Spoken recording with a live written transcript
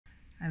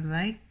I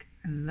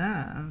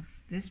love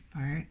this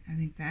part. I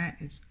think that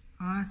is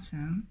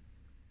awesome.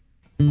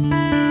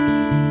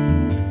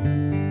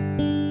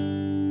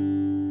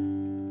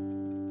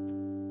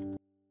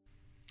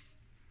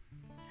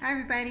 Hi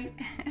everybody.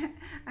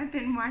 I've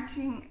been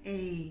watching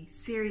a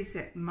series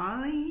that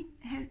Molly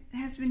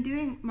has been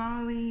doing,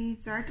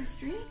 Molly's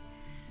Artistry.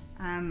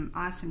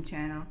 Awesome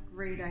channel,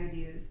 great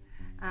ideas.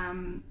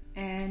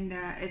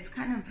 It's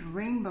kind of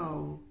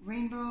rainbow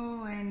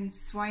and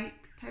swipe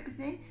type of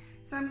thing.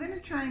 So I'm going to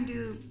try and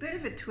do a bit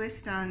of a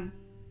twist on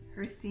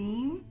her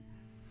theme.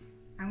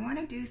 I want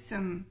to do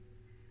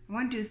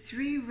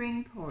 3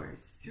 ring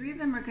pours. 3 of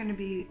them are going to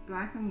be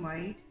black and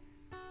white,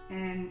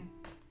 and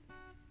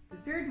the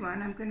third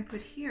one I'm going to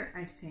put here,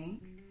 I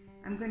think.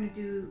 I'm going to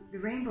do the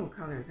rainbow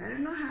colors. I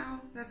don't know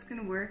how that's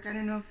going to work. I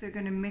don't know if they're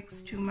going to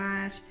mix too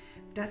much.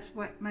 That's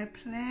what my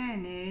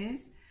plan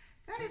is.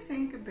 Got to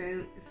think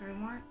about if I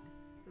want,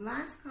 the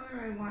last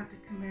color I want to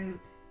come out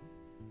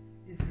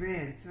is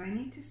red, so I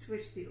need to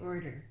switch the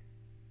order.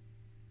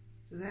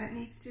 So that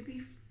needs to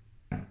be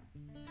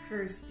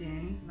first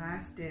in,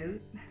 last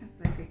out,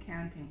 like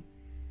accounting.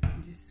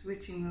 I'm just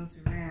switching those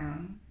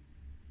around.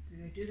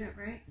 Did I do that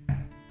right?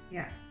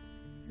 Yeah.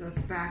 So it's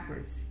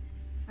backwards.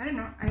 I don't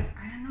know. I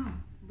don't know.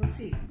 We'll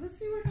see. We'll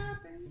see what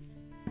happens.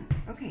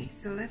 Okay,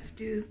 so let's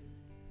do.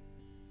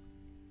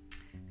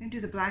 I'm gonna do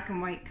the black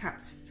and white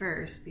cups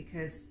first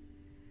because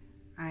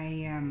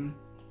I'll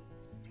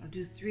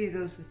do 3 of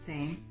those the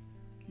same.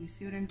 Can you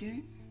see what I'm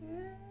doing?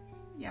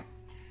 Yeah.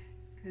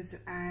 Because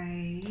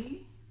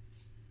I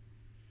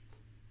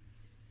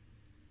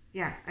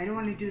don't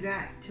want to do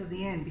that till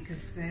the end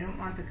because I don't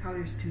want the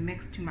colors to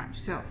mix too much.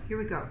 So here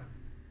we go.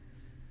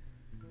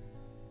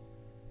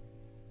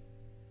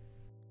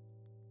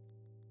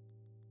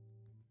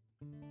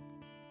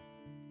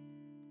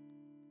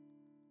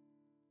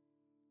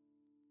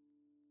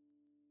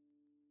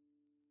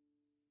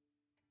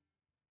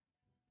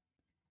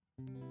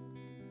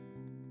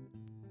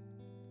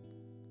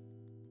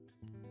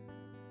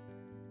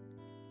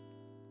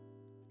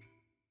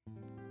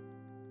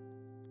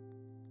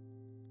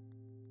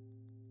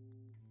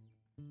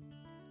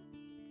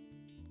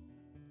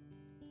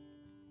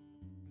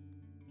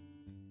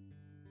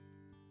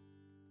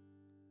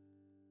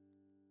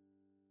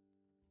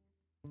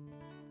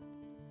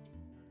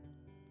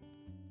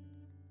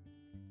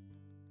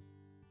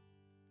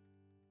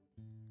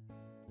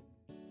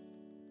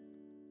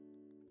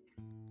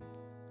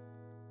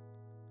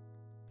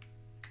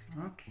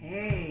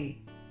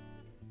 Okay,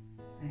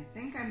 I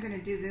think I'm going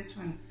to do this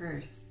one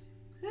first.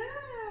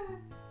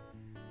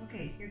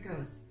 Okay, here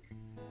goes.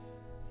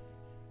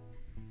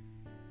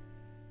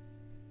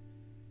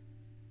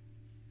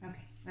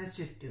 Okay, let's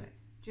just do it.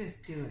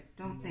 Just do it.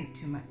 Don't think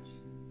too much.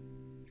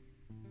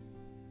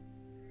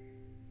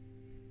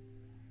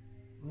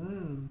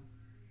 Whoa.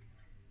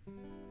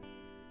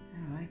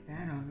 Kind of like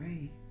that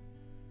already.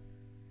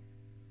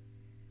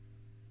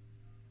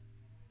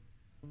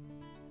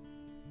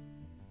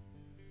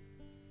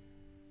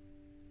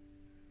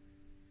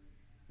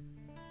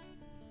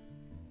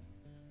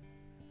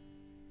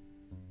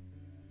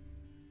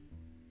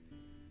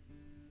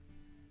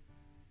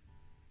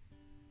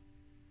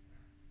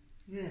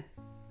 Good.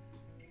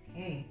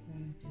 Okay, I'm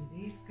going to do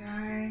these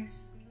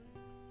guys.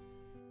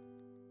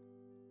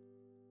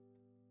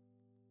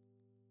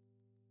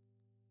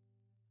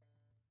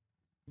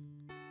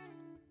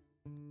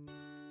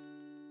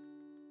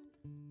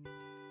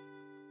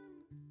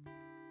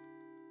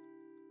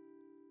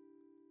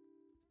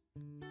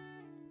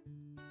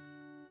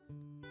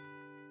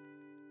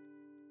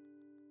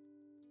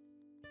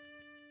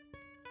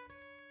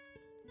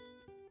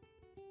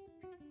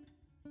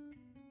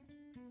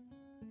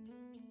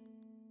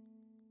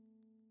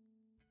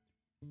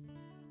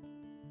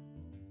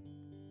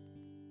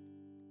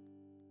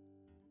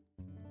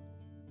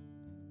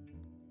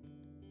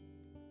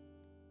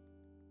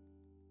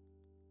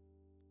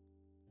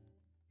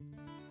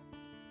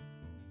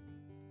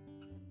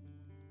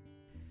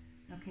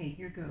 Okay,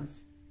 here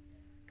goes.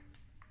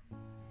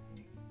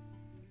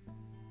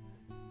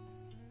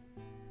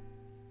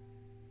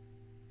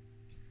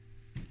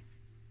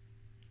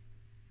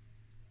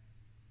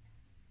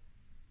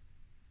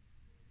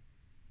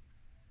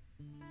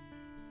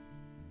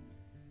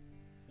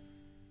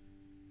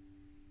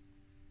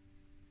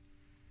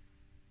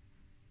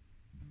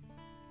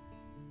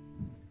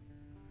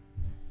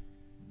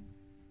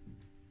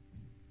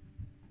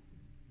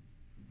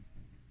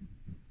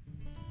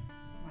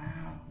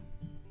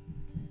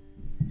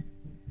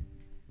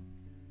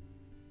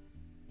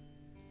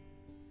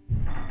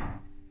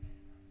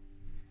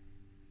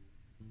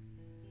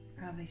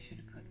 Probably should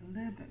have put a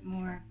little bit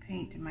more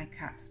paint in my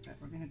cups, but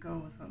we're going to go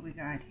with what we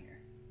got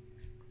here.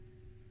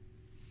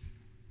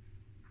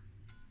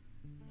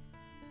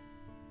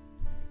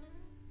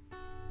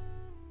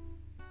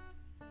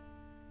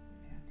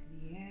 Down to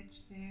the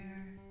edge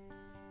there.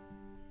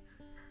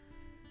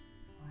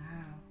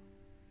 Wow.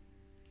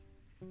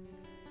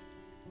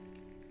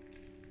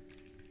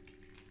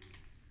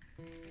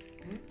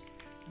 Oops,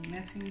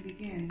 messing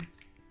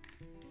begins.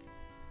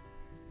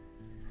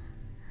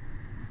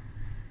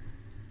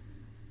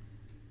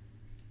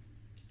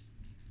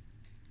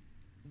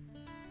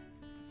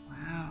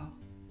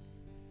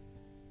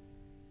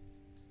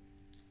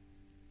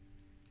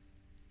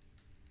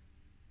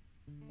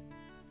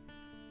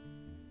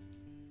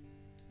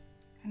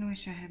 kind of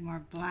wish I had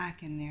more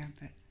black in there,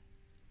 but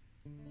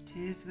it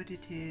is what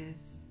it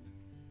is.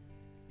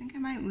 I think I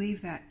might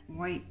leave that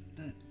white,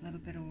 the little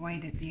bit of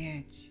white at the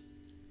edge.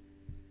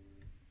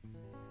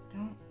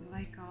 Don't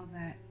like all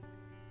that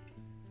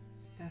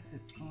stuff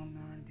that's going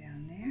on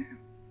down there.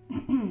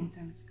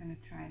 So I'm just going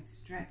to try and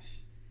stretch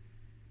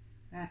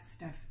that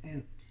stuff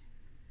out.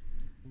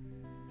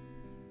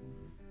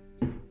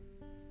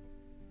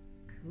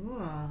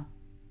 Cool.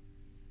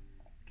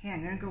 Okay,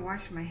 I'm going to go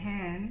wash my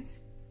hands,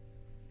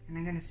 and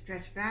I'm going to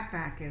stretch that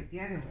back out the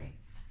other way.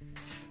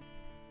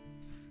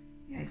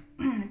 Yeah,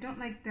 I don't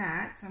like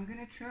that, so I'm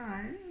going to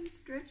try and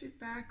stretch it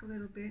back a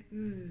little bit.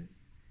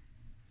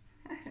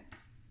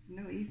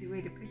 No easy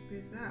way to pick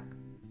this up.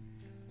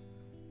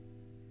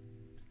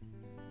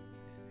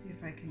 See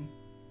if I can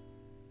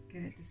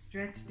get it to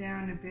stretch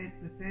down a bit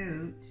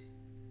without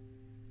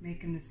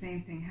making the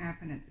same thing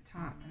happen at the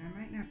top, and I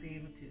might not be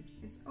able to.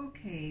 It's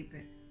okay,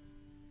 but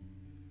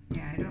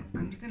yeah,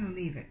 I'm just going to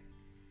leave it,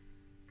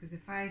 because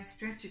if I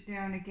stretch it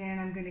down again,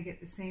 I'm going to get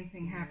the same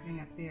thing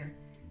happening up there.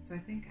 So I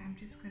think I'm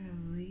just going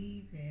to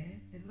leave it.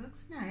 It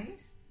looks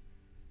nice.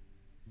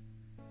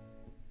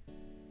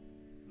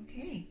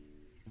 Okay,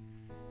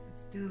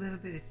 let's do a little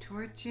bit of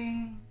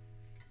torching.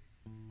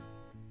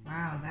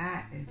 Wow,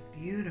 that is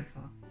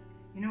beautiful.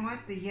 You know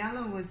what? The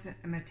yellow was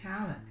a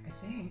metallic,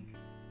 I think.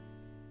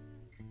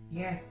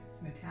 Yes,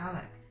 it's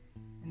metallic.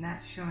 And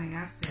that's showing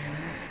up there, and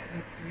that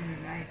looks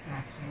really nice,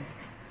 actually.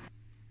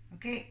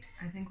 Okay,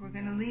 I think we're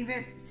going to leave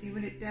it, see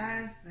what it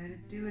does, let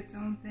it do its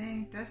own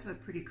thing. It does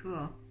look pretty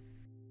cool.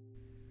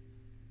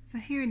 So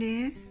here it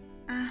is.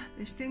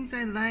 There's things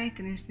I like,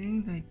 and there's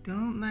things I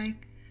don't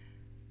like.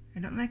 I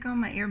don't like all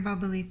my air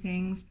bubbly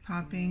things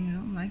popping. I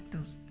don't like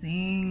those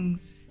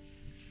things.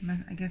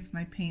 I guess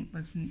my paint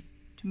wasn't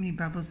too many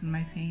bubbles in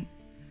my paint.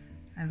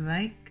 I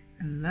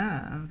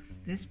love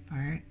this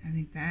part. I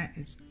think that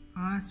is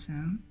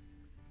awesome.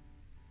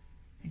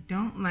 I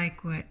don't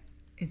like what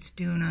it's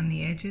doing on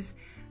the edges.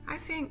 I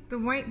think the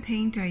white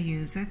paint I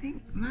use, I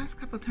think the last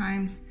couple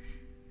times,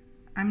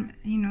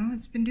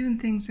 it's been doing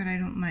things that I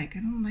don't like.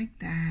 I don't like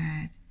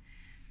that.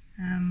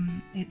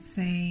 It's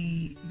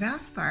a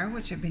Valspar,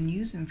 which I've been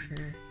using for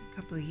a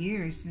couple of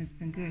years, and it's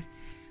been good.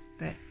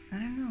 But I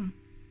don't know.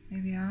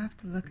 Maybe I'll have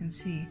to look and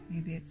see.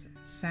 Maybe it's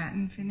a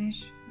satin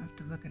finish. I'll have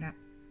to look it up.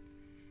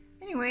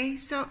 Anyway,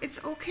 so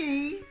it's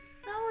okay.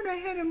 Not what I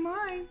had in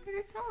mind, but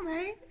it's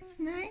alright. It's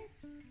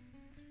nice.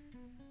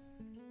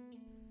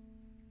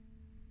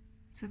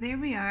 So there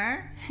we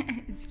are.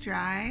 It's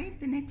dried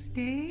the next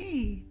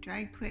day.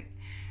 Dried quick.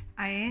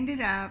 I ended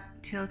up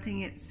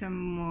tilting it some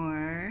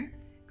more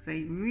because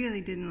I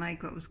really didn't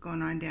like what was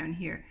going on down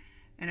here.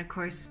 And of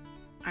course,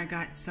 I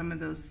got some of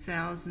those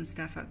cells and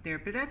stuff up there,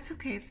 but that's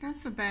okay. It's not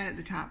so bad at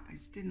the top. I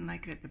just didn't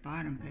like it at the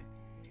bottom, but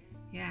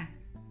yeah.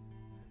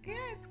 Yeah,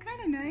 it's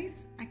kind of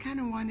nice. I kind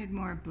of wanted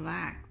more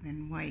black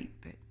than white,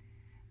 but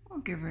we'll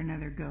give her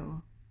another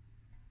go.